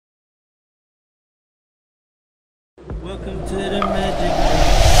Welcome to the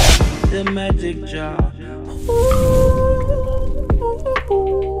magic jar.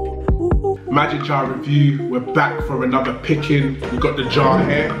 Magic jar review. We're back for another picking. We got the jar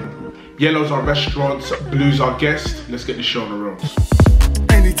here. Yellow's our restaurants, blue's our guest. Let's get the show on the road.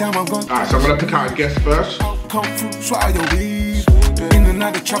 Anytime I'm gone. Alright, so I'm gonna pick out a guest first. Come through, swallow your weave. In and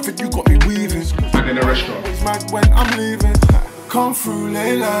out of traffic, you got me weaving. And then the restaurant. It's mad when I'm leaving. Come through,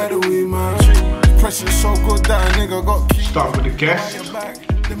 lay like the weed, man. Pressure so good that a nigga got keys. Start with the guest.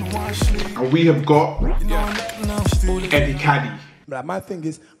 And we have got Eddie Kadi. Like, my thing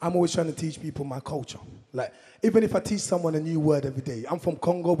is, I'm always trying to teach people my culture. Like, even if I teach someone a new word every day. I'm from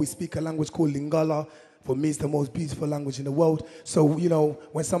Congo, we speak a language called Lingala. For me, it's the most beautiful language in the world. So, you know,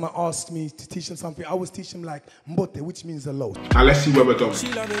 when someone asks me to teach them something, I always teach them like Mbote, which means a load. Now let's see where we're going.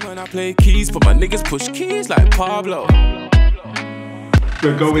 She love it when I play keys, but my niggas push keys like Pablo.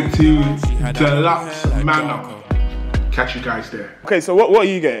 We're going to Deluxe Manna. Catch you guys there. Okay, so what are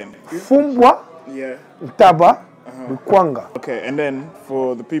you getting? Fumbwa, Yeah. Taba, Kwanga. Okay, and then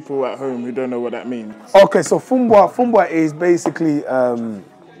for the people at home who don't know what that means. Okay, so Fumbwa is basically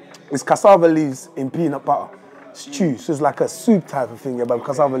it's cassava leaves in peanut butter stew. So it's like a soup type of thing, yeah, but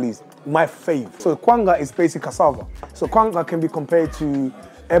cassava leaves. My fave. So Kwanga is basically cassava. So Kwanga can be compared to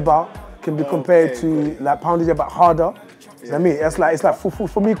eba, can be compared to like pounded but harder. You know what I mean? It's like fufu.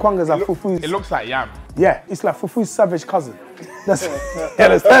 For me, Kwanga is like fufu. It looks like yam. Yeah, it's like fufu's savage cousin. That's, you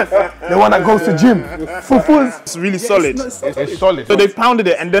understand? The one that goes to gym. Fufu's. It's really solid. It's solid. So they've pounded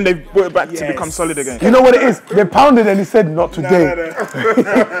it and then they've brought it back to become solid again. You know what it is? They pounded and he said, not today.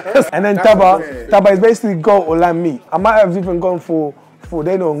 And then Taba is basically goat or lamb meat. I might have even gone for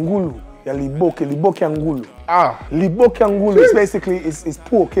they know ngulu. Yeah, Liboke and ngulu. Liboke and ngulu is basically is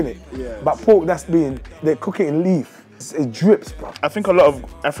pork, innit? Yeah. But pork they cook it in leaf. It drips, bro. I think a lot of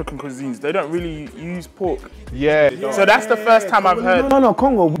African cuisines, they don't really use pork. Yeah. So that's the first time I've heard. No,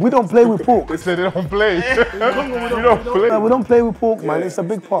 Congo, we don't play with pork. They said they don't play. We don't play with pork, man. It's a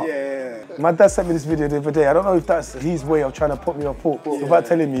big part. Yeah. My dad sent me this video the other day. I don't know if that's his way of trying to put me on pork without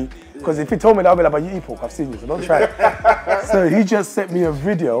telling me. Because if he told me that, I'll be like, but you eat pork. I've seen you, so don't try it. So he just sent me a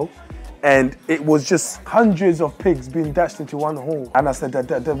video. And it was just hundreds of pigs being dashed into one hole. And I said,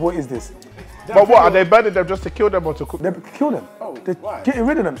 Dad, what is this? But what, are they burning them just to kill them or to cook them? They kill them. They're getting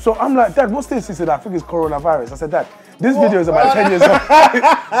rid of them. So I'm like, Dad, what's this? He said, I think it's coronavirus. I said, Dad, this video is about 10 years old.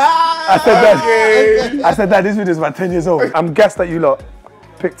 I said, Dad, this video is about 10 years old. I'm gassed that you lot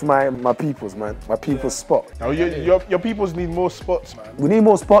picked my people's, man. My people's spot. Now, your peoples need more spots, man. We need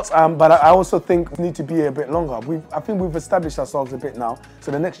more spots, but I also think we need to be here a bit longer. I think we've established ourselves a bit now,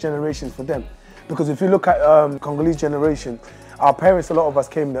 so the next generation is for them. Because if you look at Congolese generation, our parents, a lot of us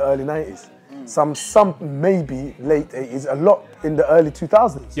came in the early 90s. Some maybe late 80s, a lot in the early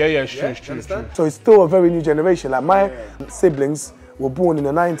 2000s. Yeah, it's true. So it's still a very new generation. Like my siblings were born in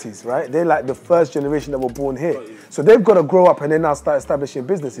the 90s, right? They're like the first generation that were born here. So they've got to grow up and then now start establishing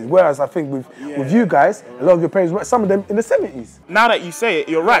businesses. Whereas I think with you guys, a lot of your parents, some of them in the 70s. Now that you say it,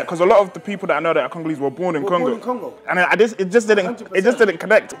 you're right, because a lot of the people that I know that are Congolese were born in Congo. And it just didn't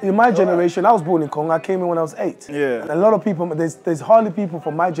connect. In my generation, I was born in Congo. I came in when I was 8. Yeah. And a lot of people, there's hardly people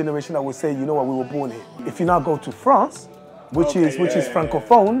from my generation that would say, you know what, we were born here. If you now go to France, which is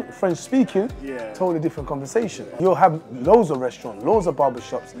francophone, French speaking, totally different conversation. You'll have loads of restaurants, loads of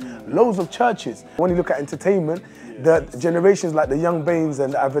barbershops, loads of churches. When you look at entertainment, the generations like the Young Baines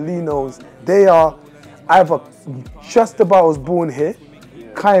and the Avelinos, they are either just about was born here,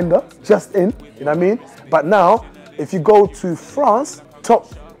 kinda, just in, you know what I mean? But now, if you go to France,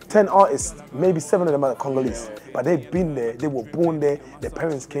 top 10 artists, maybe 7 of them are Congolese. But they've been there, they were born there, their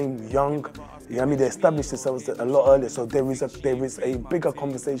parents came young. You know what I mean? They established themselves a lot earlier, so there is a bigger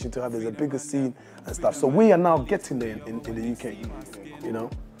conversation to have. There's a bigger scene and stuff. So we are now getting there in the UK, you know.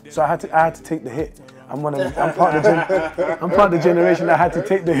 So I had to take the hit. I'm part of the generation that had to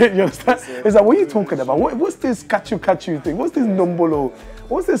take the hit. You understand? It's like, what are you talking about? What's this kachu thing? What's this nombolo?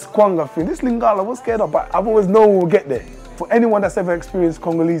 What's this kwanga thing? This lingala? What's going on? But I've always known we'll get there. For anyone that's ever experienced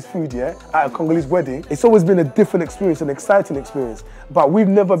Congolese food, at a Congolese wedding, it's always been a different experience, an exciting experience. But we've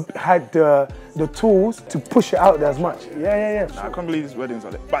never had the tools to push it out there as much. Yeah. Nah, Congolese weddings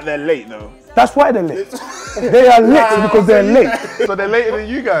are late, but they're late though. That's why they're late. They are late because they're late. So they're later than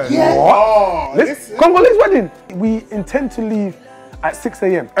you guys? Yeah. What? Congolese wedding. We intend to leave at 6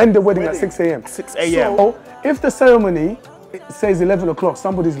 a.m. End the wedding at 6 a.m. 6 a.m. So if the ceremony says 11 o'clock,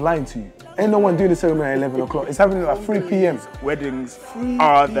 somebody's lying to you. Ain't no one doing the ceremony at 11 o'clock. It's happening at 3 p.m. Weddings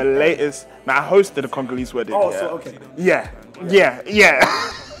are the latest. Now, I hosted a Congolese wedding. Oh, so okay. Yeah.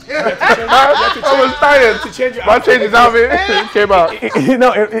 I was tired to change it. I changed his outfit. It came out.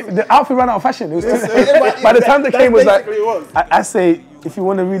 The outfit ran out of fashion. It was by the time they came, was like, I say, if you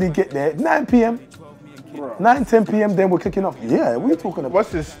want to really get there, 9 p.m. 9, 10 p.m. then we're kicking off. Yeah, what are you talking about?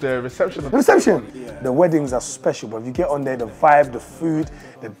 What's this, the reception? The reception. Yeah. The weddings are special, but if you get on there, the vibe, the food,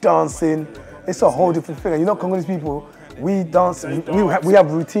 the dancing, it's a whole different thing. And you know, Congolese people, we dance, we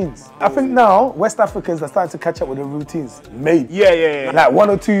have routines. I think now, West Africans are starting to catch up with the routines, maybe. Yeah. Like 1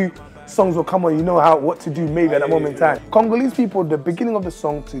 or 2 songs will come on, you know what to do maybe at that moment in time. Congolese people, the beginning of the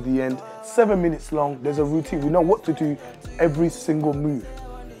song to the end, 7 minutes long, there's a routine. We know what to do every single move,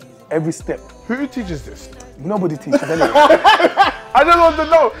 every step. Who teaches this? Nobody teaches anyway. I just want to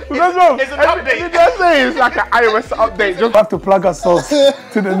know. It's an update. Just say it's like an iOS update. Just have to plug ourselves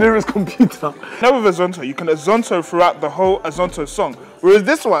to the nearest computer. Now with Azonto, you can Azonto throughout the whole Azonto song. Whereas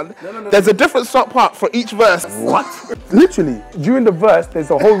this one, there's a different song part for each verse. What? Literally, during the verse,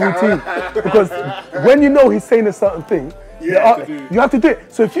 there's a whole routine. Because when you know he's saying a certain thing, you have to do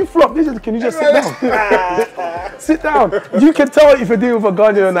it. So if you flop, can you just sit down? Sit down. You can tell if you're dealing with a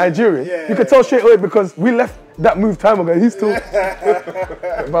Ghanaian or Nigerian. You can tell straight away because we left that move time ago. He's still.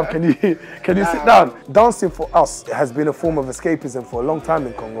 Bob, can you sit down? Dancing for us has been a form of escapism for a long time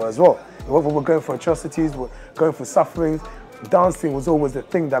in Congo as well. Whether we're going for atrocities, we're going for sufferings. Dancing was always the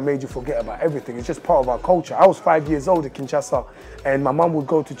thing that made you forget about everything. It's just part of our culture. I was 5 years old in Kinshasa, and my mum would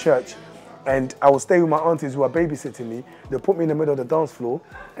go to church. And I would stay with my aunties who are babysitting me. They put me in the middle of the dance floor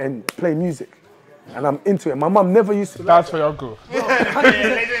and play music. And I'm into it. My mum never used to dance for your uncle.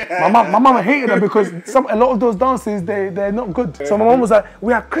 My mum hated it because a lot of those dances, they're not good. So my mum was like,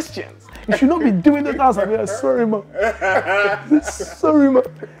 we are Christians. You should not be doing the dance. I'm like, sorry, ma. Sorry, ma.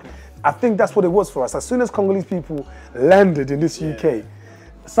 I think that's what it was for us. As soon as Congolese people landed in this UK,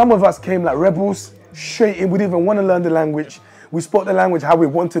 some of us came like rebels, straight in. We didn't even want to learn the language. We spoke the language how we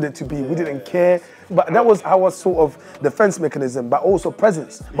wanted it to be. We didn't care. But that was our sort of defense mechanism, but also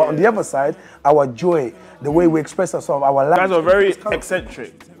presence. But on the other side, our joy, the way we express ourselves, our language. You guys are very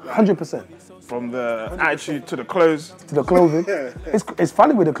eccentric. 100%. From the attitude to the clothes. To the clothing. It's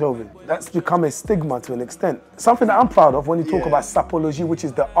funny with the clothing. That's become a stigma to an extent. Something that I'm proud of when you talk about sapology, which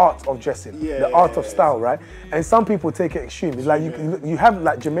is the art of dressing, the art of style, right? And some people take it extreme. It's like you have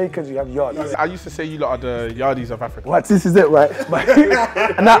like Jamaicans, you have yardis. I used to say you lot are the yardis of Africa. What? This is it, right? But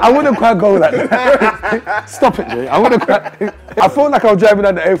now I wouldn't quite go like that. Stop it, Jay. I wouldn't quite. I felt like I was driving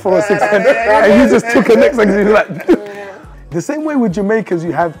down the A406 and you just took a next thing. Like the same way with Jamaicans,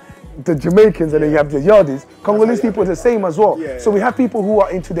 you have the Jamaicans and then you have the yardis. Congolese people are the same as well. So we have people who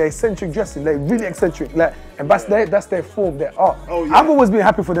are into their eccentric dressing, they're really eccentric, like, and that's their form, their art. I've always been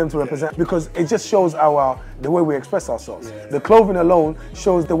happy for them to represent because it just shows the way we express ourselves. The clothing alone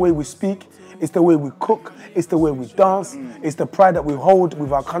shows the way we speak, it's the way we cook, it's the way we dance, it's the pride that we hold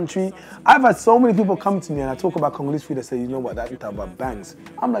with our country. I've had so many people come to me and I talk about Congolese food, they say, you know what, that Ntaba bangs.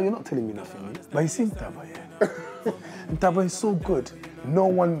 I'm like, you're not telling me nothing, but you see Ntaba, Ntaba is so good, no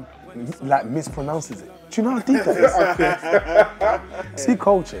one like mispronounces it. Do you know how deep that is? See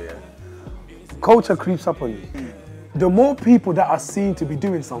culture, Culture creeps up on you. The more people that are seen to be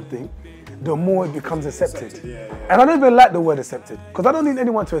doing something, the more it becomes accepted. And I don't even like the word accepted, because I don't need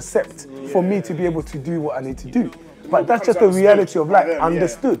anyone to accept for me to be able to do what I need to do. But that's just the reality of life,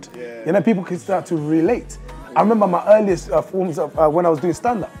 understood. You know, people can start to relate. I remember my earliest forms of when I was doing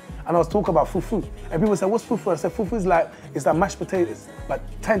stand-up, and I was talking about fufu. And people said, what's fufu? I said, fufu is like mashed potatoes, but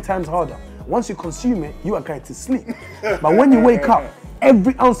 10 times harder. Once you consume it, you are going to sleep. But when you wake up,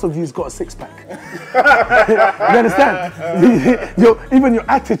 every ounce of you's got a six-pack. You understand? Even your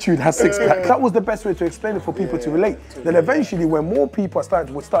attitude has six-pack. That was the best way to explain it for people to relate. Then eventually, when more people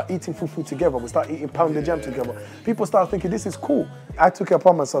would start eating fufu together, we start eating pounded jam together, people start thinking, this is cool. I took it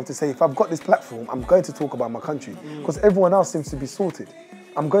upon myself to say, if I've got this platform, I'm going to talk about my country. Because everyone else seems to be sorted.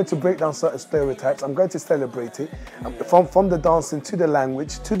 I'm going to break down certain stereotypes. I'm going to celebrate it. From the dancing to the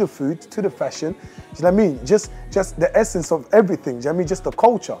language, to the food, to the fashion. Do you know what I mean? Just the essence of everything. Do you know what I mean? Just the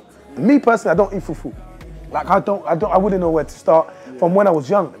culture. Me personally, I don't eat fufu. Like I wouldn't know where to start. From when I was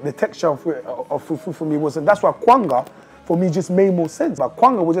young, the texture of fufu for me wasn't. That's why kwanga for me just made more sense. But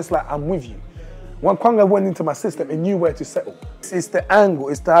kwanga was just like, I'm with you. When kwanga went into my system, it knew where to settle. It's the angle.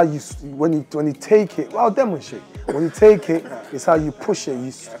 It's the how you when you take it. Well, I'll demonstrate. When you take it, it's how you push it.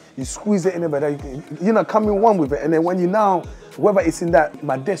 You squeeze it in a bit. You know, come in one with it. And then when you now, whether it's in that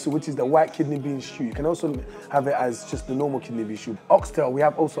madesu, which is the white kidney bean stew, you can also have it as just the normal kidney bean stew. Oxtail, we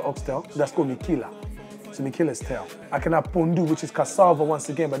have also oxtail. That's called mikila. So mikila's tail. I can have pondu, which is cassava once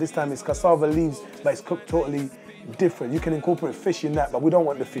again, but this time it's cassava leaves, but it's cooked totally different. You can incorporate fish in that, but we don't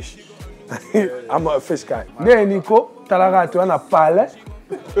want the fish. I'm not a fish guy. Then Nico, talagato ana pale,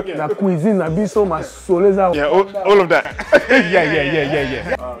 La cuisine, la biso, ma soleza. Yeah, all of that.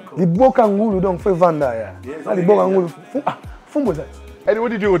 yeah. Liboke ngulu donc fait vendre ya. Liboke ngulu. Fumbo ça. Eddie,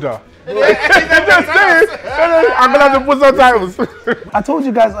 what did you order? I'm gonna have to put some titles. I told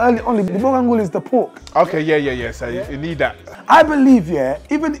you guys earlier on, Liboke ngulu is the pork. Okay, yeah. So you need that. I believe, yeah,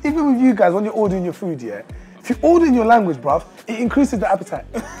 even with you guys, when you're ordering your food, yeah, if you order in your language, bruv, it increases the appetite.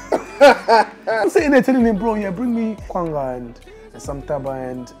 I'm sitting there telling him, bro, yeah, bring me kwanga and some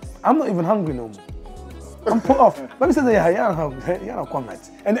taba, and I'm not even hungry no more. I'm put off. Let me say that, yeah, I'm kwanga.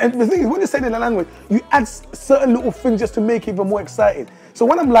 And the thing is, when you say it in the language, you add certain little things just to make it even more exciting. So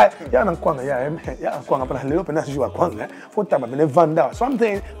when I'm like, yeah, I'm kwanga, I'm kwanga, but I live up and that's you are kwanga. For taba, I'm vanda. So I'm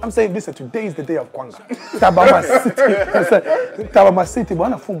saying, listen, today is the day of kwanga. Taba my city,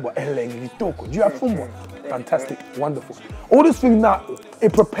 but I'm fumbo. Do you have fumbo? Fantastic, wonderful. All these things now,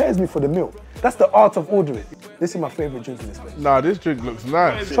 it prepares me for the meal. That's the art of ordering. This is my favorite drink in this place. Nah, this drink looks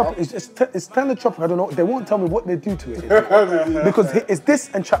nice. It's standard tropical. I don't know. They won't tell me what they do to it because it's this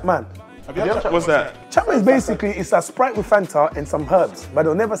and Chapman. What's that? Chapman is basically it's a Sprite with Fanta and some herbs, but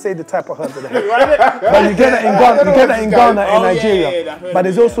they'll never say the type of herbs that they have. But you get that in Ghana. You get that in Ghana and Nigeria. But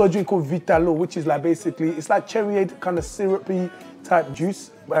there's also a drink called Vitalo, which is like basically it's like cherryade kind of syrupy type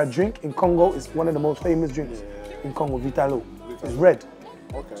juice drink in Congo. It's one of the most famous drinks in Congo. Vitalo. It's red.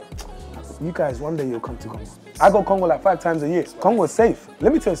 Okay. You guys, one day you'll come to Congo. I go Congo like 5 times a year. Congo is safe.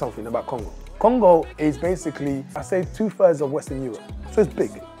 Let me tell you something about Congo. Congo is basically, I say, 2/3 of Western Europe. So it's big.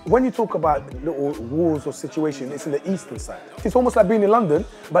 When you talk about little wars or situation, it's in the eastern side. It's almost like being in London,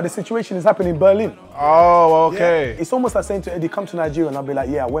 but the situation is happening in Berlin. Oh, okay. Yeah. It's almost like saying to Eddie, come to Nigeria, and I'll be like,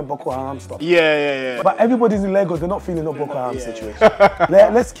 yeah, I went Boko Haram stuff. Yeah. But everybody's in Lagos, they're not feeling no Boko Haram situation.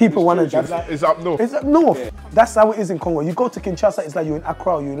 Let's keep it 100. It's up north. It's up north. Yeah. That's how it is in Congo. You go to Kinshasa, it's like you're in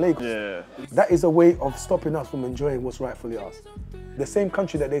Accra or you're in Lagos. Yeah. That is a way of stopping us from enjoying what's rightfully ours. The same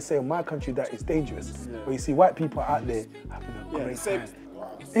country that they say, in my country, that is dangerous. Yeah. But you see white people out there having a great time.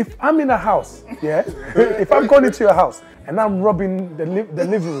 If I'm in a house, yeah, if I'm going into your house and I'm robbing the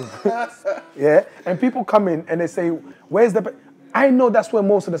living room, yeah, and people come in and they say, where's the... I know that's where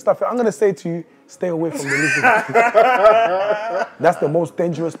most of the stuff is. I'm going to say to you, stay away from the living room. That's the most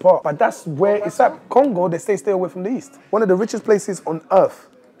dangerous part. But that's where it's at. Congo, they say stay away from the east. One of the richest places on earth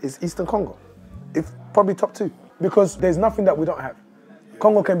is Eastern Congo. It's probably top 2 because there's nothing that we don't have.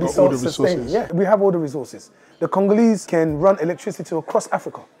 Congo can be self-sustaining. Yeah, we have all the resources. The Congolese can run electricity across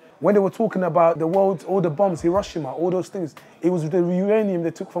Africa. When they were talking about the world, all the bombs, Hiroshima, all those things, it was the uranium they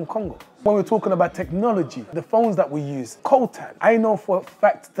took from Congo. When we're talking about technology, the phones that we use, coltan. I know for a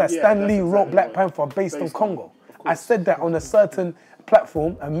fact that Stan Lee wrote Black Panther based on Congo. I said that on a certain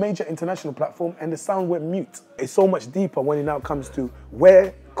platform, a major international platform, and the sound went mute. It's so much deeper when it now comes to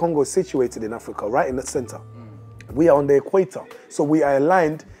where Congo is situated in Africa, right in the center. We are on the equator, so we are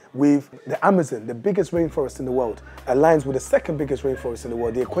aligned with the Amazon, the biggest rainforest in the world, aligns with the second biggest rainforest in the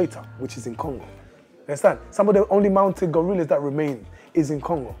world, the equator, which is in Congo. Understand? Some of the only mounted gorillas that remain is in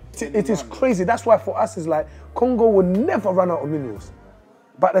Congo. It is crazy. That's why for us it's like Congo will never run out of minerals.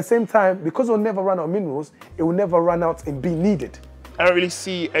 But at the same time, because it will never run out of minerals, it will never run out and be needed. I don't really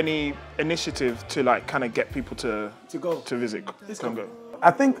see any initiative to like kind of get people to visit Congo. I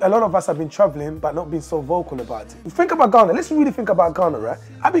think a lot of us have been traveling but not being so vocal about it. Think about Ghana. Let's really think about Ghana, right?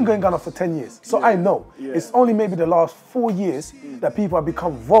 I've been going Ghana for 10 years, so I know. It's only maybe the last 4 years that people have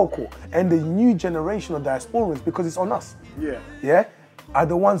become vocal, and the new generation of diasporans, because it's on us, are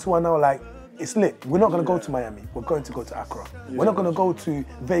the ones who are now like, it's lit. We're not going to go to Miami. We're going to go to Accra. We're not going to go to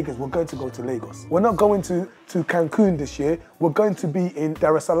Vegas. We're going to go to Lagos. We're not going to Cancun this year. We're going to be in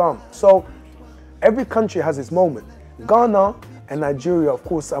Dar es Salaam. So every country has its moment. Ghana and Nigeria, of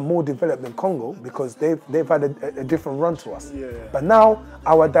course, are more developed than Congo because they've had a different run to us. But now,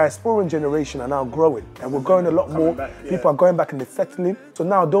 our diasporan generation are now growing, and we're growing a lot more. People are going back and they're settling. So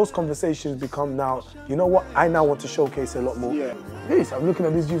now those conversations become now, you know what, I now want to showcase a lot more. This, I'm looking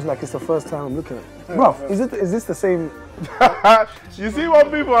at this juice like it's the first time I'm looking at it. Bro, is this the same? You see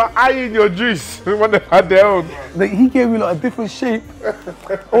what people are eyeing your juice when they had their own. Like, he gave me like a different shape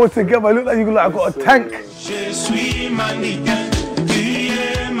altogether. It looked like you I've got a tank.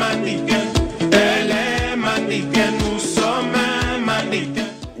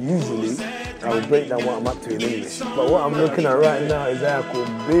 Usually, I will break down what I'm up to in English. But what I'm looking at right now is that I could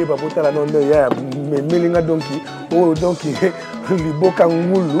babe, I don't know, yeah, milling a donkey, oh donkey, Liboke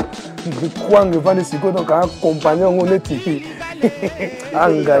ngulu, Kwang Vanisi go donc a compagnon on the TV.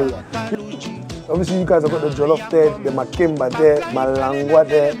 Obviously, you guys have got the jollof there, the makemba there, Malangwa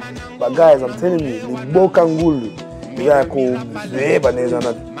there. But guys, I'm telling you, Liboke ngulu, you guys could babe and there's a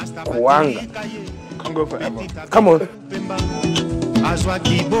Kwanga. Congo forever. Come on. Bazwa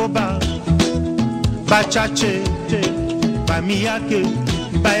Kiboba, Bachache, Bamiyake,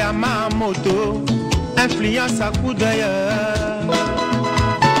 Bayama Moto, influence à coup d'ailleurs.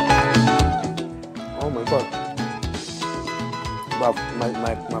 Oh my God. But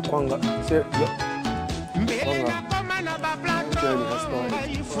my Congo, see, look. Journey has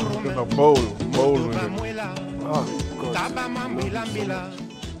started. With a bowl with it. Oh, God.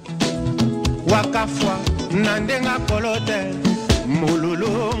 Wakafwa, Nandenga Kolote,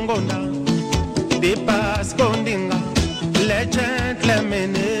 Mululungonda, Depas Kondinga, Legend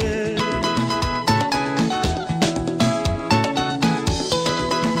Lemene.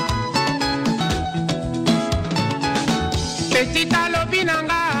 Petita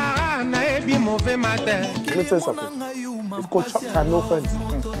Lobinanga, Naebi Move Mater. Let me tell you something. It's called Chop Time, no friends.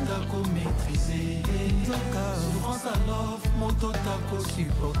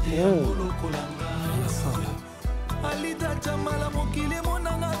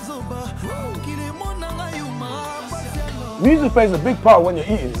 Music plays a big part when you're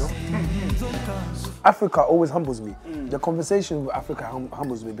eating, you know? Africa always humbles me. The conversation with Africa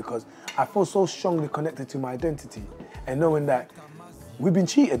humbles me because I feel so strongly connected to my identity and knowing that we've been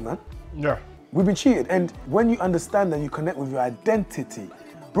cheated, man. Yeah. We've been cheated. And when you understand that you connect with your identity,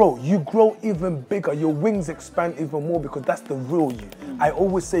 bro, you grow even bigger. Your wings expand even more because that's the real you. I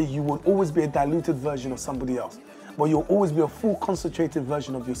always say you will always be a diluted version of somebody else, but you'll always be a full concentrated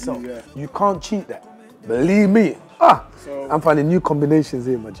version of yourself. Yeah. You can't cheat that. Believe me. I'm finding new combinations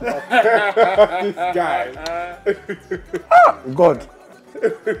here, man. This guy. God.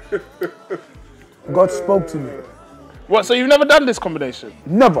 God spoke to me. What, so you've never done this combination?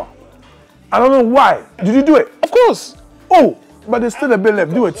 Never. I don't know why. Did you do it? Of course. Oh, but there's still a bit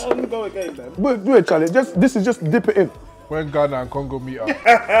left. Do it. Go again, then. Do it, Charlie. This is just dip it in. When Ghana and Congo meet up.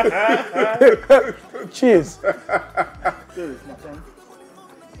 Cheers.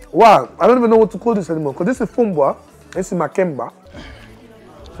 Wow, I don't even know what to call this anymore. Because this is Fumbwa, this is Makemba.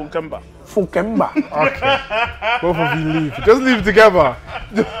 Funkemba. Funkemba. Okay. Both of you leave. Just leave together.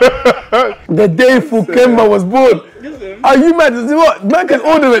 The day Funkemba was born. Are you mad? See what? Man can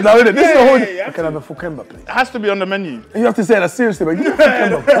order it now, innit? This is the whole. You can have a Funkemba, please. It has to be on the menu. You have to say that seriously, man. Give me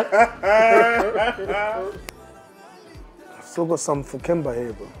Funkemba. I've still got some Funkemba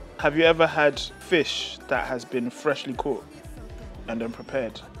here, bro. Have you ever had fish that has been freshly caught and then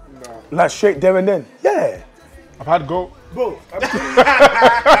prepared? No. Like straight there and then? Yeah. I've had goat. Bro.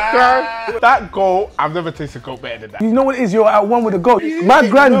 That goat, I've never tasted goat better than that. You know what it is? You're at one with the goat. My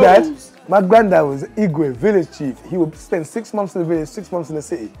granddad was Igwe, village chief. He would spend 6 months in the village, 6 months in the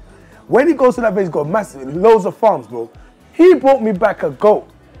city. When he goes to that village, he's got massive, loads of farms, bro. He brought me back a goat.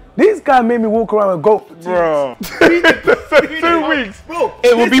 This guy made me walk around with a goat for 2 Bro. 2 weeks. Bro,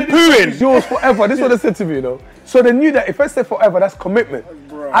 it will be pooing. It's yours forever. This is what they said to me, you know. So they knew that if I said forever, that's commitment.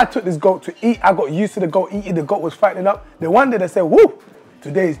 Bro. I took this goat to eat. I got used to the goat eating. The goat was fattening up. Then one day they said, woo,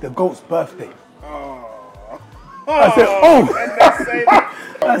 today is the goat's birthday. I said, oh.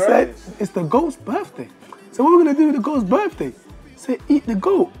 I said, it's the goat's birthday. So what are we going to do with the goat's birthday? I said, eat the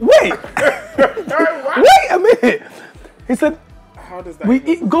goat. Wait. Wait a minute. He said, we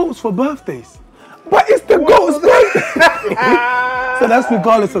eat goats for birthdays. But it's the goat's birthday. So that's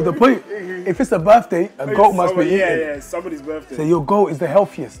regardless of the point. If it's a birthday, a goat must be eaten. Yeah, somebody's birthday. So your goat is the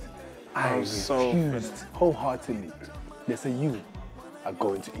healthiest. I so refused wholeheartedly. They say you are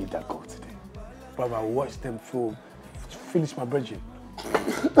going to eat that goat today. But I watched them finish my brethren.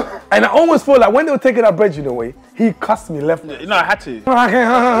 And I almost felt like when they were taking that brethren away, he cussed me left. No, I had to.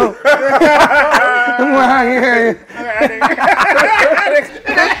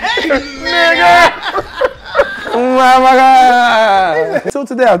 Till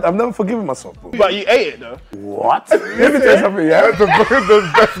today, I've never forgiven myself, bro. But you ate it though. What? Let me tell you something, yeah? That's the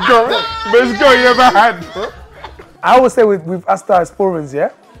best goat you ever had, bro. I always say with us diasporans,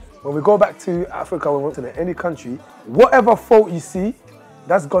 yeah? When we go back to Africa, when we go to any country, whatever fault you see,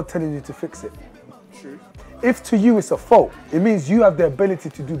 that's God telling you to fix it. True. If to you it's a fault, it means you have the ability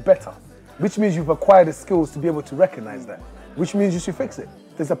to do better, which means you've acquired the skills to be able to recognize that, which means you should fix it.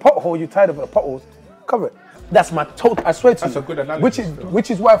 There's a pothole, you're tired of the potholes, cover it. That's my total, I swear to you. That's a good analogy.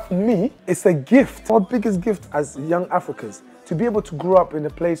 Which is why for me, it's a gift. Our biggest gift as young Africans, to be able to grow up in a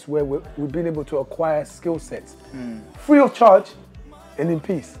place where we've been able to acquire skill sets, free of charge and in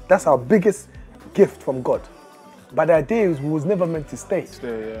peace. That's our biggest gift from God. But the idea is we was never meant to stay.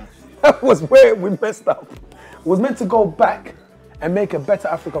 Yeah. That was where we messed up. We was meant to go back and make a better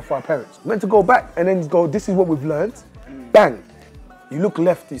Africa for our parents. We're meant to go back and then go, this is what we've learned. Bang. You look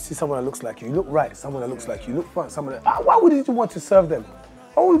left, you see someone that looks like you. You look right, someone that looks like you. You look front, someone that... why would you want to serve them?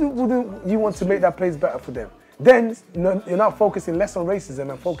 Why would you want to make that place better for them? then you're not focusing less on racism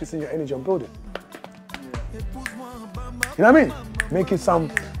and focusing your energy on building. You know what I mean? Making some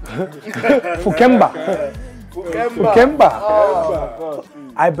Fukemba. Fukemba.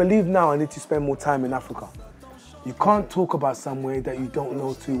 I believe now I need to spend more time in Africa. You can't talk about somewhere that you don't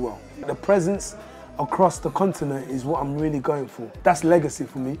know too well. The presence across the continent is what I'm really going for. That's legacy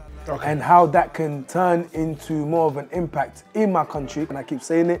for me. Okay. And how that can turn into more of an impact in my country. And I keep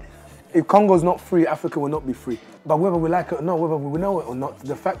saying it, if Congo's not free, Africa will not be free. But whether we like it or not, whether we know it or not,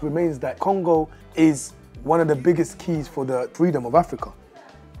 the fact remains that Congo is one of the biggest keys for the freedom of Africa.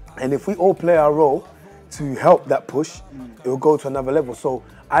 And if we all play our role to help that push, it will go to another level. So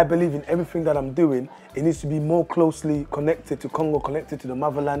I believe in everything that I'm doing, it needs to be more closely connected to Congo, connected to the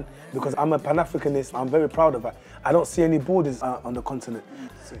motherland, because I'm a Pan-Africanist, I'm very proud of that. I don't see any borders on the continent.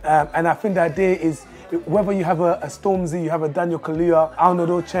 And I think the idea is, whether you have a Stormzy, you have a Daniel Kaluuya, Arnold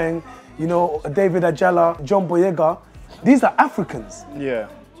Ocheng, you know, David Ajala, John Boyega, these are Africans. Yeah.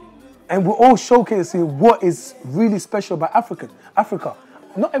 And we're all showcasing what is really special about Africa.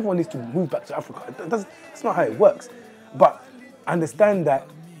 Not everyone needs to move back to Africa. That's not how it works. But understand that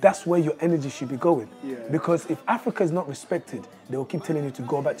that's where your energy should be going. Yeah. Because if Africa is not respected, they will keep telling you to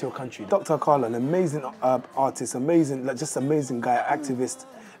go back to your country. Dr. Carla, an amazing artist, just amazing guy, activist,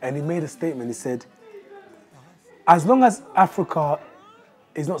 and he made a statement. He said, as long as Africa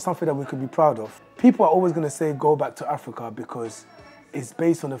is not something that we could be proud of, people are always going to say go back to Africa because it's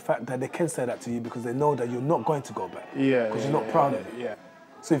based on the fact that they can say that to you because they know that you're not going to go back. Yeah. Because you're not proud of it. Yeah.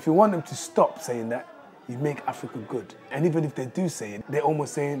 So if you want them to stop saying that, you make Africa good. And even if they do say it, they're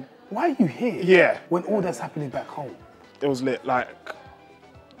almost saying, why are you here? Yeah. When all that's happening back home. It was lit. Like,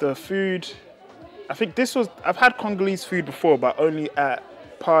 the food, I think I've had Congolese food before, but only at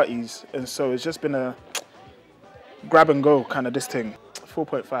parties. And so it's just been a grab and go kind of this thing.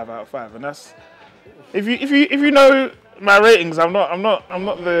 4.5 out of 5. And that's, if you know my ratings, I'm not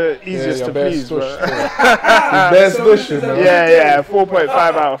the easiest to please, bro. Best pushing, man. Yeah, 4.5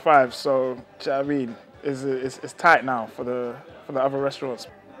 out of 5. So, do you know what I mean? It's tight now for the other restaurants.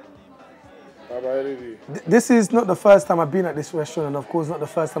 This is not the first time I've been at this restaurant, and of course not the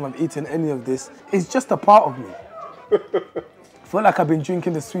first time I've eaten any of this. It's just a part of me. I feel like I've been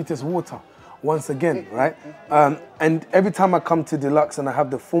drinking the sweetest water once again, right? And every time I come to Deluxe and I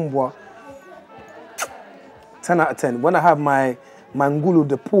have the fumbwa, 10 out of 10. When I have my ngulu,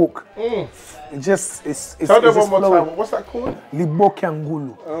 the pork, it's Tell them one more time. What's that called? Liboke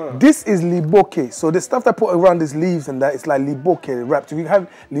ngulu. This is Liboke. So the stuff that I put around these leaves and that, it's like Liboke wrapped. If you have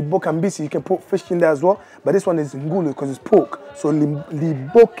Liboke and BC, you can put fish in there as well. But this one is ngulu because it's pork. So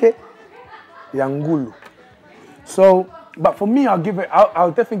Liboke ngulu. So, but for me, I'll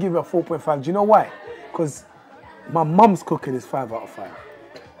definitely give it a 4.5. Do you know why? Because my mom's cooking is 5 out of 5.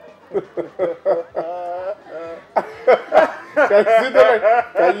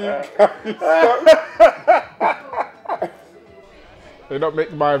 Can you stop? They not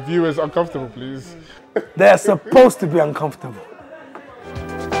make my viewers uncomfortable, please. They're supposed to be uncomfortable.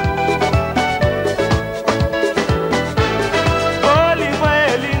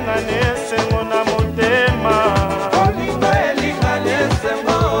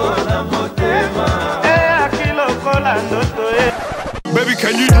 Baby,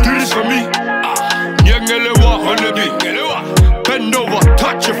 can you do this for me? Lewa on the beat. Bend over,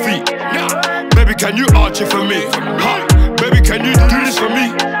 touch your feet. Baby, can you arch it for me? Baby, can you do this for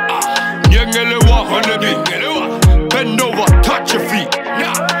me? Lewa on the beat. Bend over, touch your feet.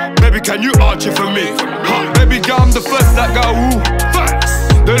 Baby, can you arch it for me? Baby girl, I'm the first that got woo. Facts.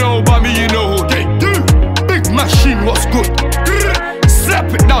 They know about me, you know who they do. Big machine, what's good?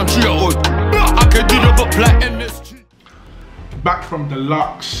 Slap it down to your hood. I can do the butt like in this. Back from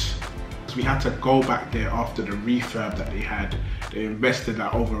Deluxe, we had to go back there after the refurb that they had. They invested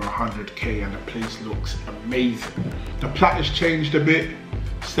at over 100k and the place looks amazing. The platter's changed a bit.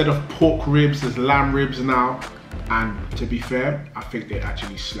 Instead of pork ribs, there's lamb ribs now. And to be fair, I think they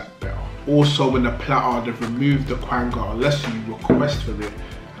actually slept better. Also in the platter, they've removed the kwanga unless you request for it,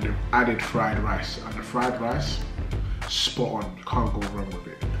 and they've added fried rice. And the fried rice, spot on, you can't go wrong with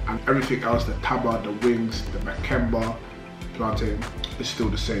it. And everything else, the taba, the wings, the makemba, plantain, is still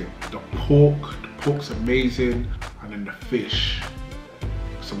the same. The pork's amazing, and then the fish,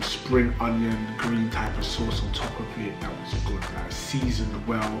 some spring onion, green type of sauce on top of it, that was good, like seasoned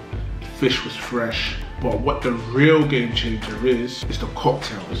well, the fish was fresh. But what the real game changer is the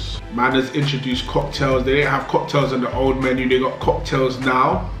cocktails. Man has introduced cocktails. They didn't have cocktails on the old menu, they got cocktails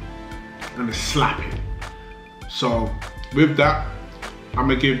now, and they're slapping. So with that, I'm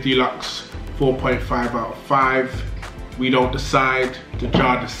gonna give Deluxe 4.5 out of 5. We don't decide, the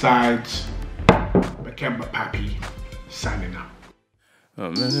jar decides. But Kemba Pappy, signing out. A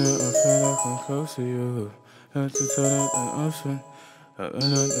minute, I feel like I'm close to you. Had to turn up an ocean. A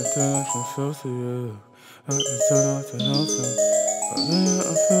minute, I feel like I'm close to you. Had to turn up an ocean. A minute,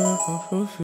 I feel like I'm close to you.